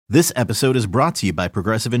This episode is brought to you by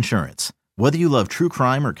Progressive Insurance. Whether you love true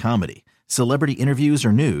crime or comedy, celebrity interviews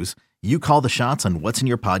or news, you call the shots on what's in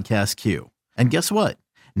your podcast queue. And guess what?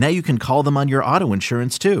 Now you can call them on your auto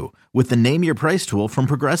insurance too with the Name Your Price tool from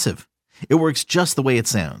Progressive. It works just the way it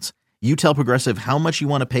sounds. You tell Progressive how much you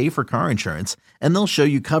want to pay for car insurance, and they'll show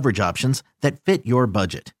you coverage options that fit your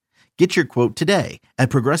budget. Get your quote today at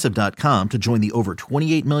Progressive.com to join the over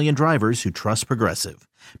 28 million drivers who trust Progressive.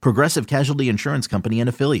 Progressive Casualty Insurance Company and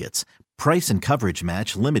Affiliates. Price and coverage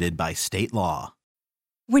match limited by state law.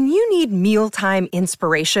 When you need mealtime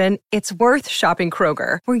inspiration, it's worth shopping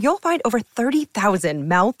Kroger, where you'll find over 30,000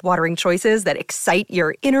 mouth-watering choices that excite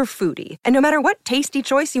your inner foodie. And no matter what tasty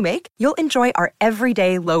choice you make, you'll enjoy our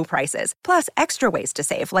everyday low prices, plus extra ways to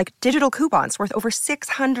save, like digital coupons worth over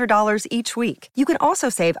 $600 each week. You can also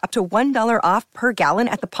save up to $1 off per gallon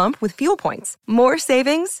at the pump with fuel points. More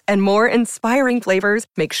savings and more inspiring flavors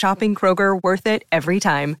make shopping Kroger worth it every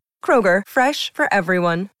time. Kroger, fresh for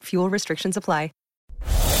everyone. Fuel restrictions apply.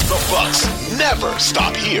 The Bucks never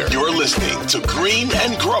stop here. You're listening to Green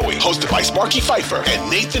and Growing, hosted by Sparky Pfeiffer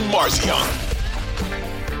and Nathan Marzion.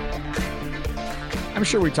 I'm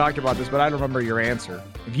sure we talked about this, but I don't remember your answer.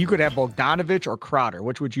 If you could have Bogdanovic or Crowder,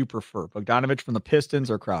 which would you prefer? Bogdanovic from the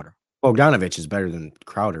Pistons or Crowder? Bogdanovic is better than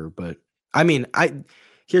Crowder, but I mean,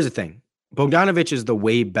 here's the thing. Bogdanovic is the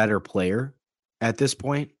way better player at this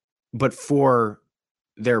point, but for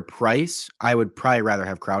their price, I would probably rather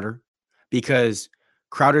have Crowder because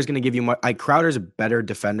Crowder's going to give you more. Crowder's a better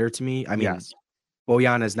defender to me. I mean, yes.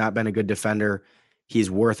 Bojan has not been a good defender.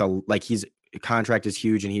 He's worth his contract is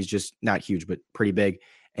huge and he's just not huge, but pretty big.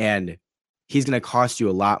 And he's going to cost you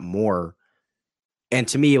a lot more. And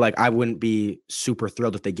to me, I wouldn't be super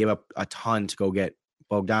thrilled if they gave up a ton to go get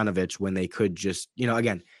Bogdanovic when they could just,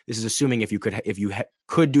 again, this is assuming if you could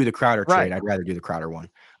do the Crowder trade, right. I'd rather do the Crowder one.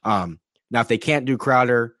 Now, if they can't do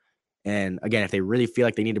Crowder, and again, if they really feel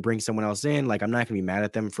like they need to bring someone else in, I'm not going to be mad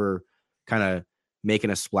at them for kind of making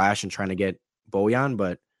a splash and trying to get Bojan.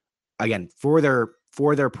 But again, for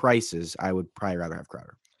their prices, I would probably rather have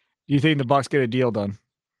Crowder. Do you think the Bucks get a deal done?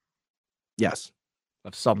 Yes.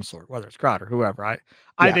 Of some sort, whether it's Crowder, whoever.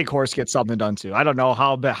 I think Horst gets something done too. I don't know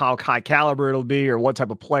how high caliber it'll be or what type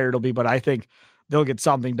of player it'll be, but I think they'll get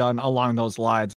something done along those lines.